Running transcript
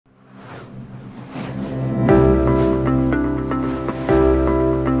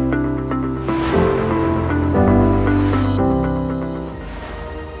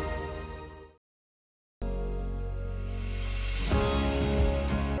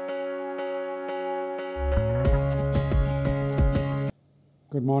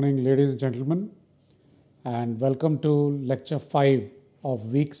Good morning, ladies and gentlemen, and welcome to lecture 5 of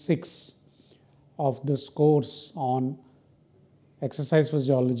week 6 of this course on exercise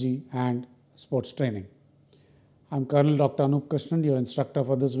physiology and sports training. I'm Colonel Dr. Anup Krishnan, your instructor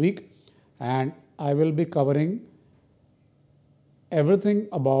for this week, and I will be covering everything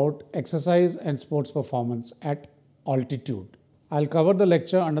about exercise and sports performance at altitude. I'll cover the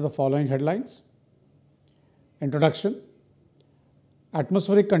lecture under the following headlines: Introduction,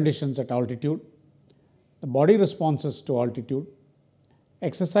 atmospheric conditions at altitude, the body responses to altitude,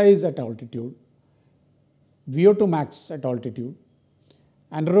 exercise at altitude, VO2 max at altitude,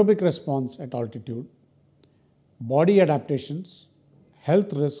 anaerobic response at altitude, body adaptations,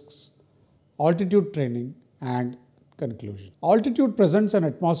 health risks, altitude training, and conclusion. Altitude presents an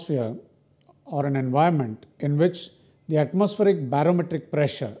atmosphere or an environment in which the atmospheric barometric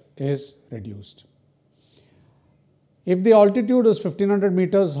pressure is reduced. If the altitude is 1500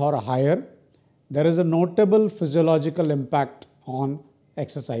 meters or higher, there is a notable physiological impact on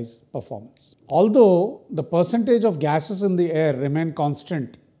exercise performance. Although the percentage of gases in the air remain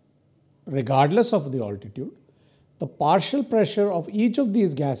constant regardless of the altitude, the partial pressure of each of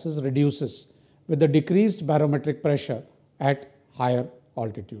these gases reduces with the decreased barometric pressure at higher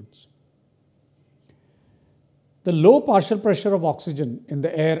altitudes. The low partial pressure of oxygen in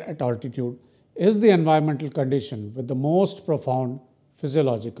the air at altitude is the environmental condition with the most profound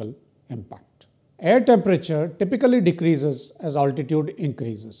physiological impact. Air temperature typically decreases as altitude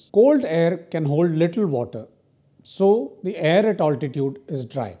increases. Cold air can hold little water, so the air at altitude is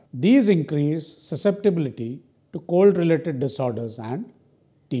dry. These increase susceptibility to cold-related disorders and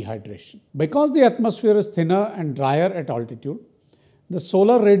dehydration. Because the atmosphere is thinner and drier at altitude, the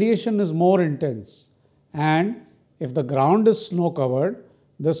solar radiation is more intense, and if the ground is snow-covered,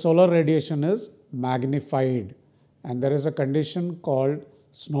 the solar radiation is magnified, and there is a condition called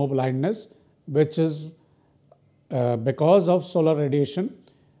snow blindness, which is because of solar radiation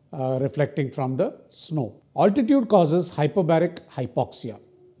reflecting from the snow. Altitude causes hyperbaric hypoxia,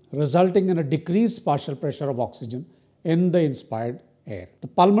 resulting in a decreased partial pressure of oxygen in the inspired air. The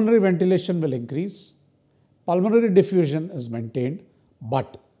pulmonary ventilation will increase, pulmonary diffusion is maintained,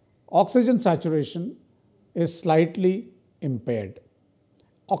 but oxygen saturation is slightly impaired.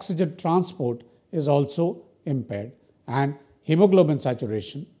 Oxygen transport is also impaired, and hemoglobin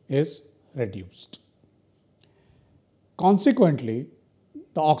saturation is reduced. Consequently,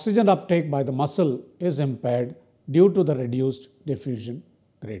 the oxygen uptake by the muscle is impaired due to the reduced diffusion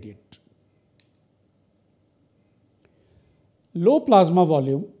gradient. Low plasma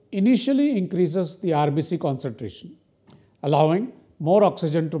volume initially increases the RBC concentration, allowing more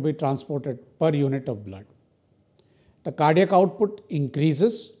oxygen to be transported per unit of blood. The cardiac output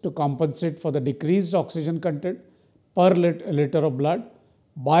increases to compensate for the decreased oxygen content per liter of blood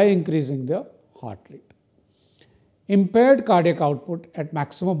by increasing the heart rate. Impaired cardiac output at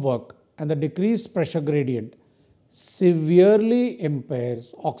maximum work and the decreased pressure gradient severely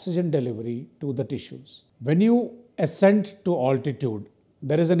impairs oxygen delivery to the tissues. When you ascend to altitude,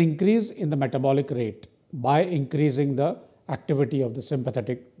 there is an increase in the metabolic rate by increasing the activity of the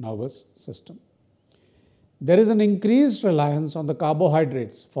sympathetic nervous system. There is an increased reliance on the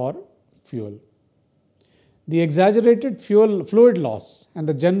carbohydrates for fuel. The exaggerated fluid loss and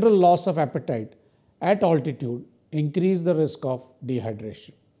the general loss of appetite at altitude increase the risk of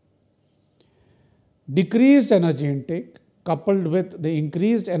dehydration. Decreased energy intake coupled with the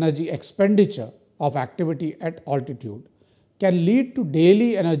increased energy expenditure of activity at altitude can lead to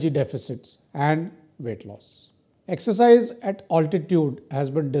daily energy deficits and weight loss. Exercise at altitude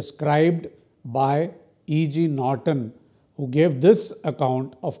has been described by E.G. Norton, who gave this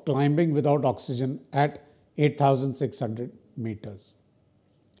account of climbing without oxygen at 8,600 meters.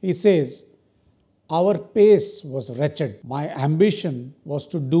 He says, "Our pace was wretched. My ambition was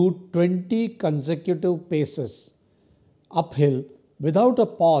to do 20 consecutive paces uphill without a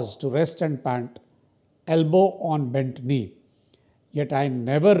pause to rest and pant, elbow on bent knee. Yet I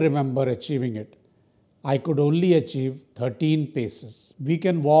never remember achieving it. I could only achieve 13 paces. We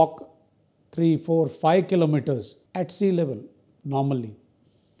can walk 3, 4, 5 kilometers at sea level normally.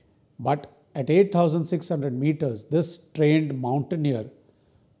 But at 8,600 meters, this trained mountaineer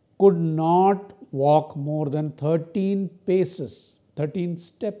could not walk more than 13 paces, 13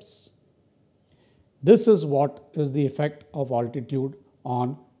 steps. This is what is the effect of altitude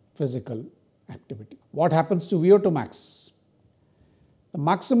on physical activity. What happens to VO2 max? The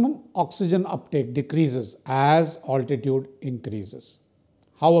maximum oxygen uptake decreases as altitude increases.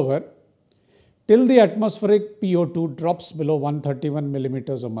 However, till the atmospheric PO2 drops below 131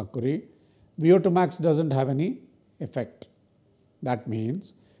 millimeters of mercury, VO2 max doesn't have any effect. That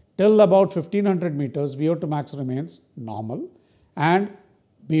means till about 1500 meters, VO2 max remains normal, and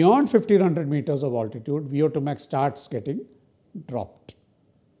beyond 1500 meters of altitude, VO2 max starts getting dropped.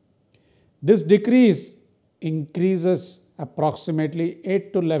 This decrease increases approximately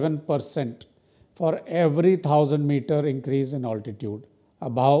 8 to 11% for every 1000 meter increase in altitude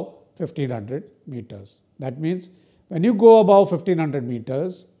above 1500 meters. That means when you go above 1500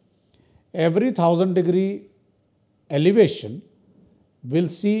 meters, every 1000 degree elevation will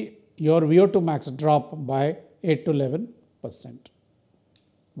see your VO2 max drop by 8 to 11%.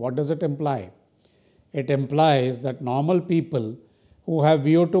 What does it imply? It implies that normal people who have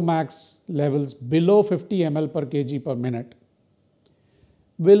VO2 max levels below 50 ml per kg per minute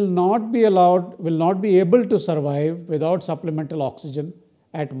will not be able to survive without supplemental oxygen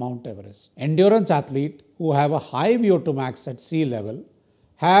at Mount Everest. Endurance athletes who have a high VO2 max at sea level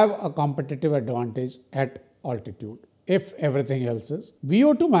have a competitive advantage at altitude. If everything else is,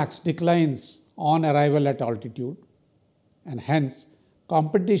 VO2 max declines on arrival at altitude, and hence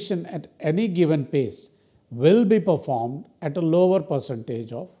competition at any given pace will be performed at a lower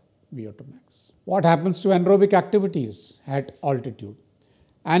percentage of VO2 max. What happens to anaerobic activities at altitude?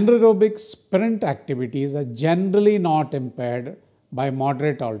 Anaerobic sprint activities are generally not impaired by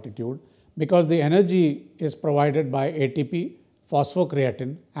moderate altitude because the energy is provided by ATP,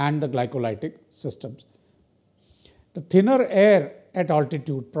 phosphocreatine and the glycolytic systems. The thinner air at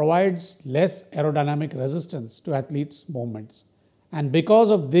altitude provides less aerodynamic resistance to athletes' movements, and because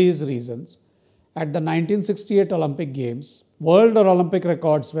of these reasons, at the 1968 Olympic Games, world or Olympic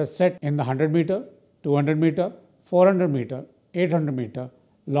records were set in the 100 meter, 200 meter, 400 meter, 800 meter,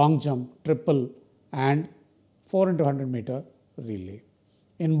 long jump, triple and 4 into 100 meter relay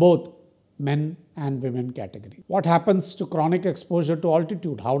in both men and women category. What happens to chronic exposure to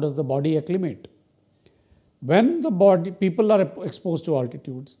altitude? How does the body acclimate? When people are exposed to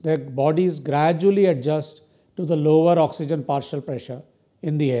altitudes, their bodies gradually adjust to the lower oxygen partial pressure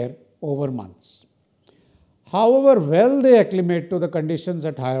in the air over months. However well they acclimate to the conditions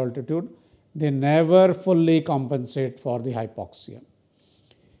at high altitude, they never fully compensate for the hypoxia.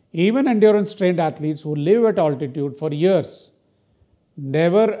 Even endurance trained athletes who live at altitude for years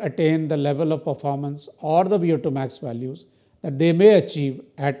never attain the level of performance or the VO2 max values that they may achieve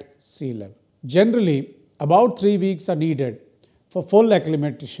at sea level. Generally, about 3 weeks are needed for full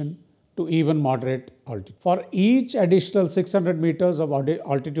acclimation to even moderate altitude. For each additional 600 meters of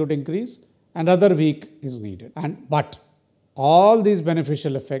altitude increase, another week is needed. But all these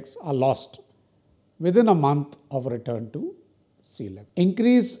beneficial effects are lost within a month of return to sea level.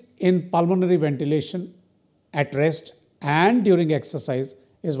 Increase in pulmonary ventilation at rest and during exercise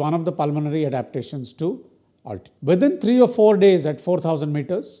is one of the pulmonary adaptations to altitude. Within 3 or 4 days at 4000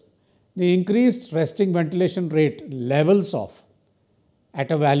 meters, the increased resting ventilation rate levels off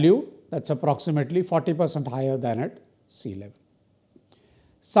at a value that's approximately 40% higher than at sea level.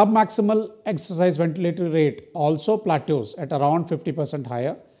 Submaximal exercise ventilatory rate also plateaus at around 50%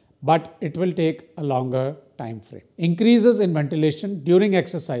 higher, but it will take a longer time frame. Increases in ventilation during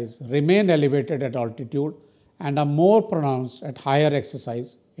exercise remain elevated at altitude and are more pronounced at higher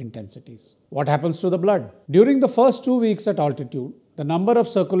exercise intensities. What happens to the blood? During the first 2 weeks at altitude, the number of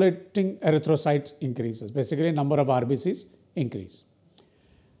circulating erythrocytes increases. Basically, number of RBCs increase.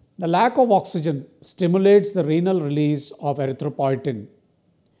 The lack of oxygen stimulates the renal release of erythropoietin,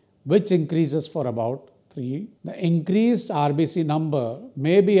 which increases for about 3. The increased RBC number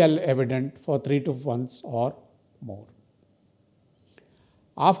may be evident for 3 to months or more.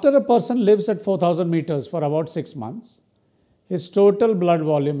 After a person lives at 4000 meters for about 6 months, his total blood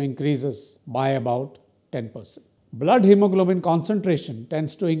volume increases by about 10%. Blood hemoglobin concentration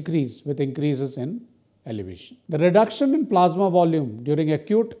tends to increase with increases in elevation. The reduction in plasma volume during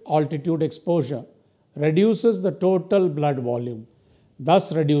acute altitude exposure reduces the total blood volume,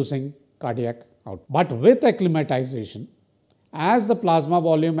 thus reducing cardiac output. But with acclimatization, as the plasma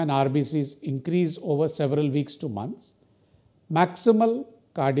volume and RBCs increase over several weeks to months, maximal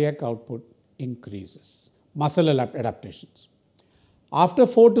cardiac output increases. Muscle adaptations. After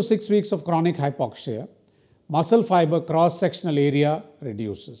 4 to 6 weeks of chronic hypoxia, muscle fiber cross-sectional area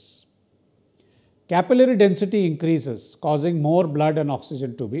reduces. Capillary density increases, causing more blood and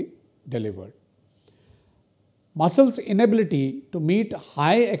oxygen to be delivered. Muscles' inability to meet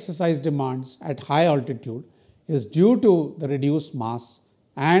high exercise demands at high altitude is due to the reduced mass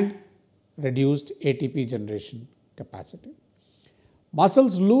and reduced ATP generation capacity.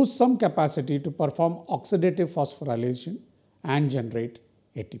 Muscles lose some capacity to perform oxidative phosphorylation and generate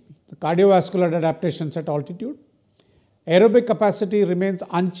ATP. The cardiovascular adaptations at altitude. Aerobic capacity remains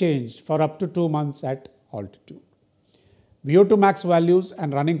unchanged for up to 2 months at altitude. VO2 max values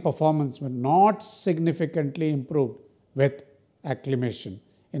and running performance were not significantly improved with acclimation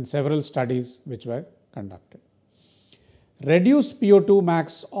in several studies which were conducted. Reduced PO2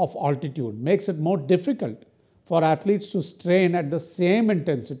 max of altitude makes it more difficult for athletes to strain at the same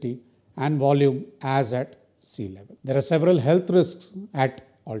intensity and volume as at sea level. There are several health risks at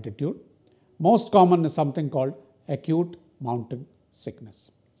altitude. Most common is something called acute mountain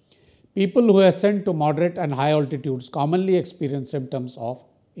sickness. People who ascend to moderate and high altitudes commonly experience symptoms of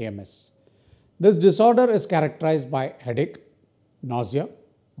AMS. This disorder is characterized by headache, nausea,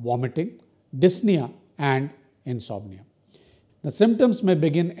 vomiting, dyspnea, and insomnia. The symptoms may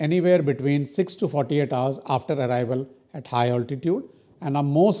begin anywhere between 6 to 48 hours after arrival at high altitude and are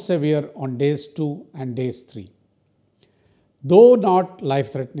most severe on days 2 and days 3. Though not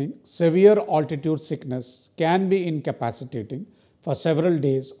life-threatening, severe altitude sickness can be incapacitating for several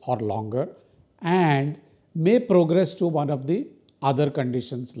days or longer and may progress to one of the other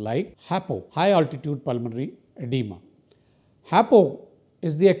conditions like HAPO, high altitude pulmonary edema. HAPO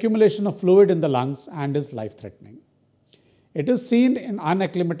is the accumulation of fluid in the lungs and is life-threatening. It is seen in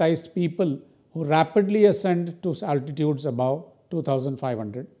unacclimatized people who rapidly ascend to altitudes above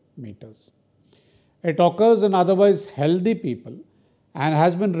 2,500 meters. It occurs in otherwise healthy people and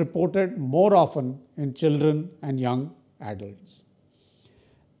has been reported more often in children and young adults.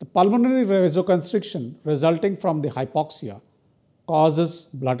 The pulmonary vasoconstriction resulting from the hypoxia causes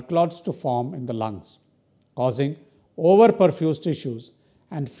blood clots to form in the lungs, causing overperfused tissues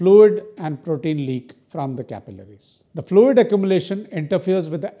and fluid and protein leak from the capillaries. The fluid accumulation interferes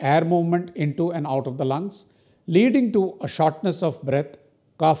with the air movement into and out of the lungs, leading to a shortness of breath,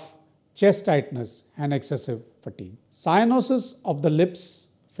 cough, chest tightness, and excessive fatigue. Cyanosis of the lips,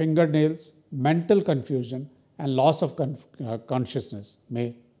 fingernails, mental confusion, and loss of consciousness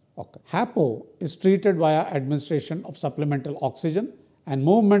may occur. HAPO is treated via administration of supplemental oxygen and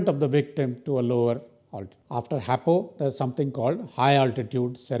movement of the victim to a lower altitude. After HAPO, there is something called high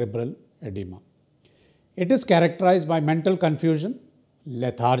altitude cerebral edema. It is characterized by mental confusion,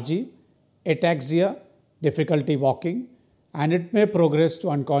 lethargy, ataxia, difficulty walking, and it may progress to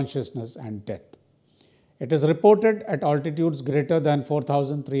unconsciousness and death. It is reported at altitudes greater than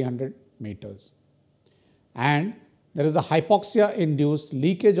 4,300 meters. And there is a hypoxia-induced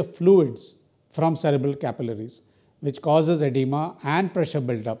leakage of fluids from cerebral capillaries, which causes edema and pressure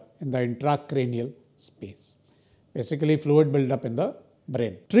buildup in the intracranial space. Basically, fluid buildup in the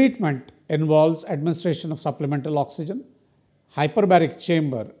brain. Treatment involves administration of supplemental oxygen, hyperbaric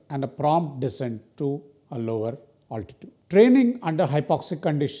chamber, and a prompt descent to a lower altitude. Training under hypoxic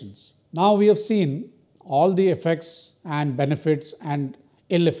conditions. Now we have seen all the effects and benefits and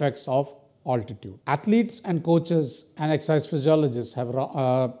ill effects of altitude. Athletes and coaches and exercise physiologists have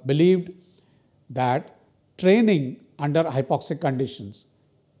believed that training under hypoxic conditions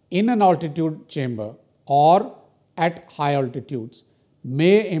in an altitude chamber or at high altitudes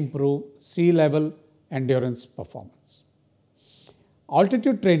may improve sea level endurance performance.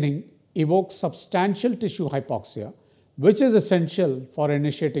 Altitude training evokes substantial tissue hypoxia, which is essential for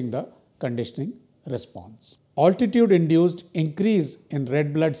initiating the conditioning response. Altitude-induced increase in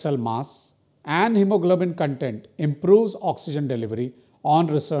red blood cell mass and hemoglobin content improves oxygen delivery on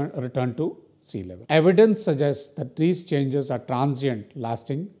return to sea level. Evidence suggests that these changes are transient,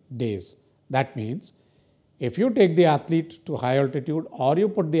 lasting days. That means if you take the athlete to high altitude or you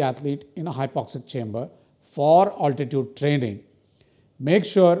put the athlete in a hypoxic chamber for altitude training, make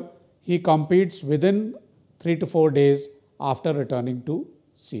sure he competes within 3 to 4 days after returning to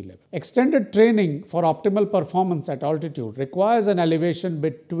sea level. Extended training for optimal performance at altitude requires an elevation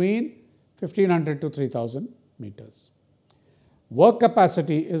between 1,500 to 3,000 meters. Work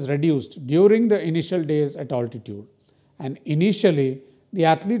capacity is reduced during the initial days at altitude, and initially the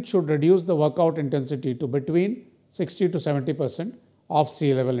athlete should reduce the workout intensity to between 60 to 70% of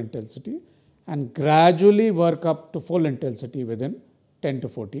sea level intensity and gradually work up to full intensity within 10 to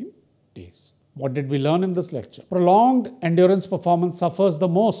 14 days. What did we learn in this lecture? Prolonged endurance performance suffers the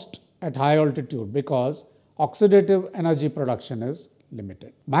most at high altitude because oxidative energy production is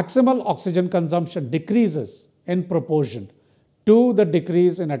limited. Maximal oxygen consumption decreases in proportion to the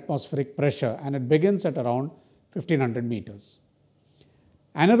decrease in atmospheric pressure, and it begins at around 1,500 meters.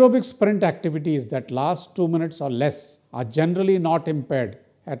 Anaerobic sprint activities that last 2 minutes or less are generally not impaired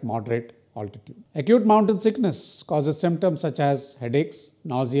at moderate altitude. Acute mountain sickness causes symptoms such as headaches,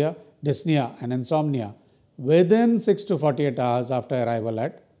 nausea, dyspnea, and insomnia within 6 to 48 hours after arrival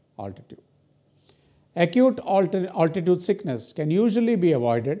at altitude. Acute altitude sickness can usually be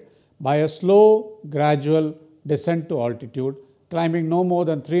avoided by a slow, gradual descent to altitude, climbing no more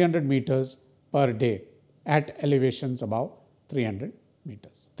than 300 meters per day at elevations above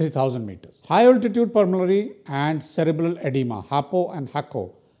 3,000 meters. High altitude pulmonary and cerebral edema, HAPO and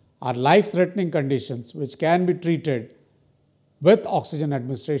HACO, are life-threatening conditions which can be treated with oxygen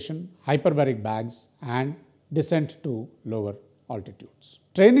administration, hyperbaric bags, and descent to lower altitudes.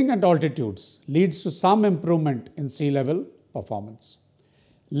 Training at altitudes leads to some improvement in sea level performance.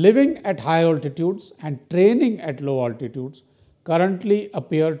 Living at high altitudes and training at low altitudes currently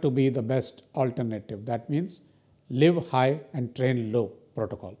appear to be the best alternative. That means live high and train low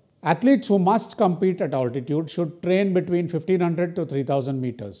protocol. Athletes who must compete at altitude should train between 1500 to 3000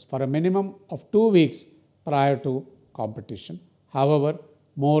 meters for a minimum of 2 weeks prior to competition. However,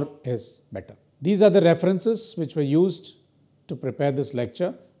 more is better. These are the references which were used to prepare this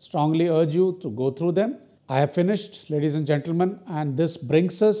lecture. Strongly urge you to go through them. I have finished, ladies and gentlemen, and this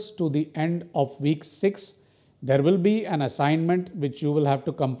brings us to the end of week 6. There will be an assignment which you will have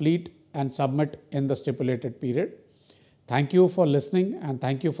to complete and submit in the stipulated period. Thank you for listening and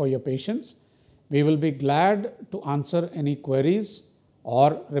thank you for your patience. We will be glad to answer any queries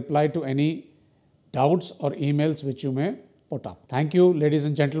or reply to any doubts or emails which you may put up. Thank you, ladies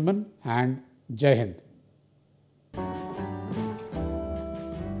and gentlemen, and Jai Hind.